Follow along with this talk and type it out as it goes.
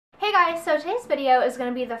guys, so today's video is going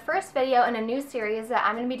to be the first video in a new series that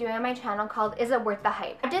I'm going to be doing on my channel called Is It Worth the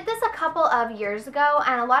Hype? I did this a couple of years ago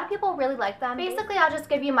and a lot of people really like them. Basically, I'll just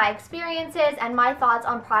give you my experiences and my thoughts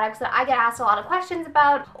on products that I get asked a lot of questions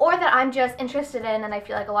about or that I'm just interested in and I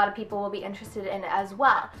feel like a lot of people will be interested in as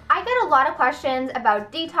well. I get a lot of questions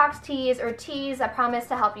about detox teas or teas that promise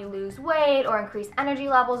to help you lose weight or increase energy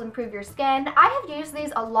levels, improve your skin. I have used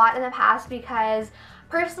these a lot in the past because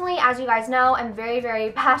personally, as you guys know, I'm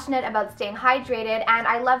very passionate about staying hydrated and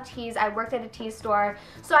I love teas. I worked at a tea store,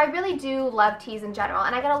 so I really do love teas in general.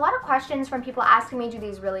 And I get a lot of questions from people asking me, do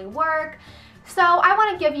these really work? So I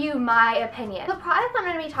want to give you my opinion. The product I'm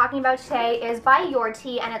going to be talking about today is by Your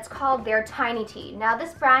Tea and it's called their Tiny Tea. Now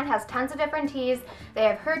this brand has tons of different teas. They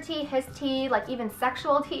have her tea, his tea, like even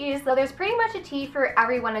sexual teas. So there's pretty much a tea for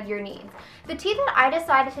every one of your needs. The tea that I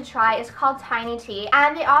decided to try is called Tiny Tea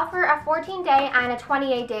and they offer a 14-day and a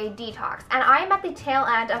 28-day detox. And I'm at the tail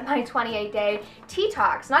end of my 28-day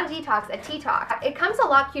Teatox, not a detox, a Teatox. It comes a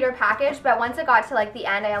lot cuter package, but once it got to like the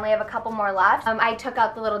end, I only have a couple more left. I took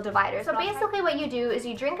out the little dividers. So basically what you do is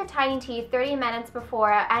you drink a Tiny Tea 30 minutes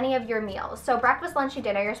before any of your meals. So breakfast, lunch, and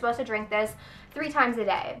dinner, you're supposed to drink this 3 times a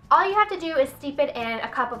day. All you have to do is steep it in a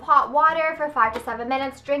cup of hot water for 5 to 7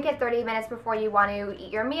 minutes, drink it 30 minutes before you want to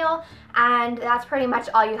eat your meal, and that's pretty much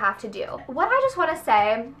all you have to do. What I just want to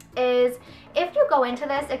say is if you go into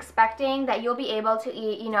this expecting that you'll be able to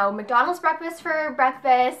eat, you know, McDonald's breakfast for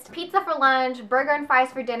breakfast, pizza for lunch, burger and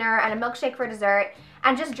fries for dinner, and a milkshake for dessert,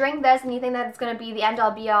 and just drink this and you think that it's going to be the end all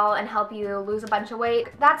be all and help you lose a bunch of weight,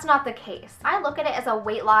 that's not the case. I look at it as a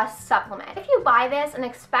weight loss supplement. If you buy this and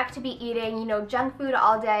expect to be eating, you know, junk food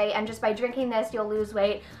all day and just by drinking this you'll lose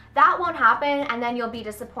weight, that won't happen and then you'll be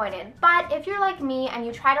disappointed. But if you're like me and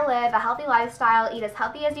you try to live a healthy lifestyle, eat as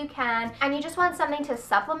healthy as you can, and you just want something to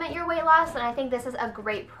supplement your weight loss, then I think this is a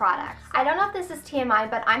great product. I don't know if this is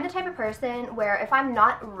TMI, but I'm the type of person where if I'm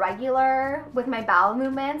not regular with my bowel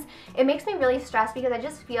movements, it makes me really stressed because I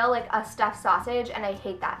just feel like a stuffed sausage and I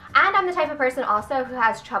hate that. And I'm the type of person also who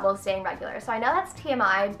has trouble staying regular. So I know that's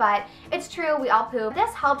TMI, but it's true, we all poop.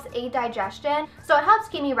 This helps aid digestion, so it helps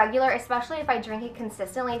keep me regular, especially if I drink it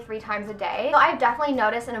consistently 3 times a day. So I've definitely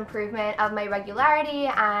noticed an improvement of my regularity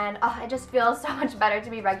and it just feels so much better to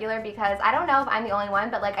be regular because I don't know if I'm the only one,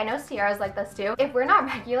 but like I know Sierra's like this too. If we're not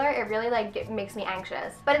regular, it really like makes me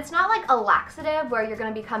anxious. But it's not like a laxative where you're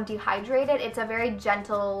going to become dehydrated. It's a very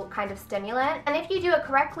gentle kind of stimulant. And if you do it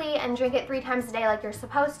correctly and drink it 3 times a day like you're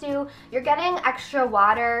supposed to, you're getting extra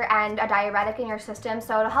water and a diuretic in your system,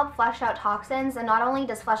 so it'll help flush out toxins. And not only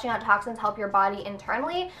does flushing out toxins help your body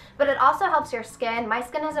internally, but it also helps your skin. My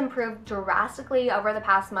skin has improved drastically over the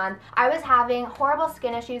past month. I was having horrible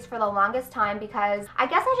skin issues for the longest time because I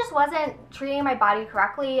guess I just wasn't treating my body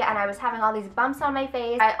correctly and I was having all these bumps on my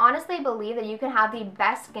face. I honestly believe that you can have the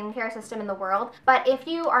best skincare system in the world, but if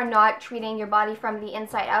you are not treating your body from the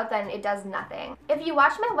inside out, then it does nothing. If you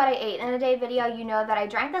watch my What I Ate in a Day video, you know that I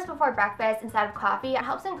drank this before breakfast instead of coffee. It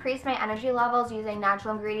helps increase my energy levels using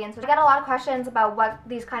natural ingredients. I get a lot of questions about what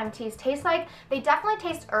these kind of teas taste like. They definitely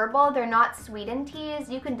taste herbal. They're not sweetened teas.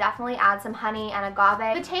 You can definitely add some honey and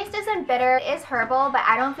agave. The taste isn't bitter, it is herbal, but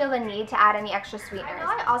I don't feel the need to add any extra sweeteners. I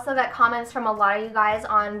know I also get comments from a lot of you guys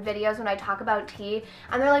on videos when I talk about tea,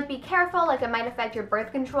 and they're like, be careful, like it might affect your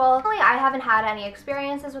birth control. Definitely, I haven't had any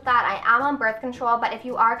experiences with that. I am on birth control, but if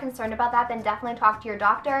you are concerned about that, then definitely talk to your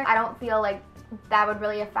doctor. I don't feel like that would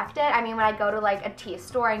really affect it. I mean, when I go to like a tea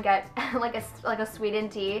store and get like a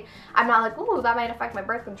sweetened tea, I'm not like, ooh, that might affect my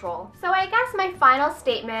birth control. So I guess my final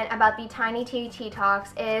statement about the Tiny Tea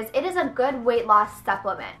Teatox is it is a good weight loss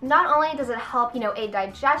supplement. Not only does it help, you know, aid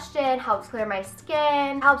digestion, helps clear my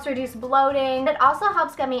skin, helps reduce bloating, it also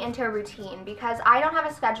helps get me into a routine because I don't have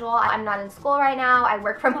a schedule. I'm not in school right now. I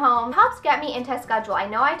work from home. It helps get me into a schedule. I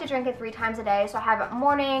know I have to drink it 3 times a day, so I have it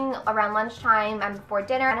morning, around lunchtime, and before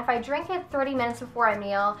dinner. And if I drink it 30 minutes before a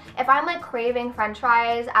meal, if I'm like craving french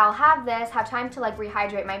fries, I'll have this, have time to like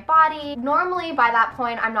rehydrate my body. Normally by that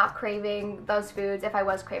point I'm not craving those foods if I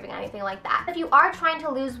was craving anything like that. If you are trying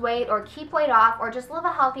to lose weight or keep weight off or just live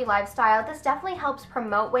a healthy lifestyle, this definitely helps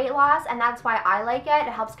promote weight loss, and that's why I like it.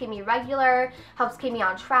 It helps keep me regular, helps keep me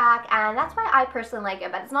on track, and that's why I personally like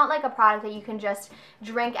it. But it's not like a product that you can just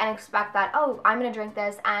drink and expect that, oh, I'm gonna drink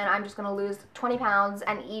this and I'm just gonna lose 20 pounds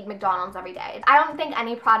and eat McDonald's every day. I don't think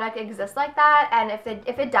any product exists like that, and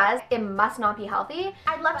if it does, it must not be healthy.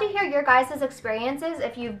 I'd love to hear your guys' experiences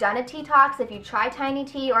if you've done a Teatox, if you tried Tiny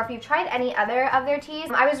Tea, or if you've tried any other of their teas.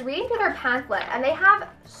 I was reading through their pamphlet and they have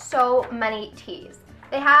so many teas.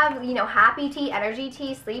 They have, you know, happy tea, energy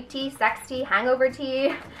tea, sleep tea, sex tea, hangover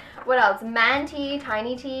tea, what else? Man tea,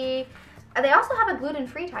 Tiny Tea. They also have a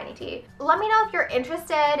gluten-free tiny tea. Let me know if you're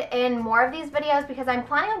interested in more of these videos because I'm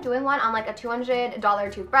planning on doing one on like a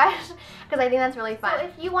 $200 toothbrush because I think that's really fun. So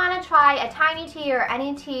if you want to try a tiny tea or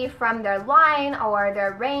any tea from their line or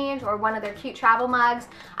their range or one of their cute travel mugs,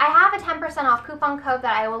 I have a 10% off coupon code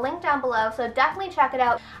that I will link down below, so definitely check it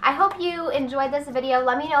out. I hope you enjoyed this video.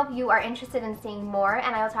 Let me know if you are interested in seeing more,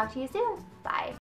 and I will talk to you soon. Bye.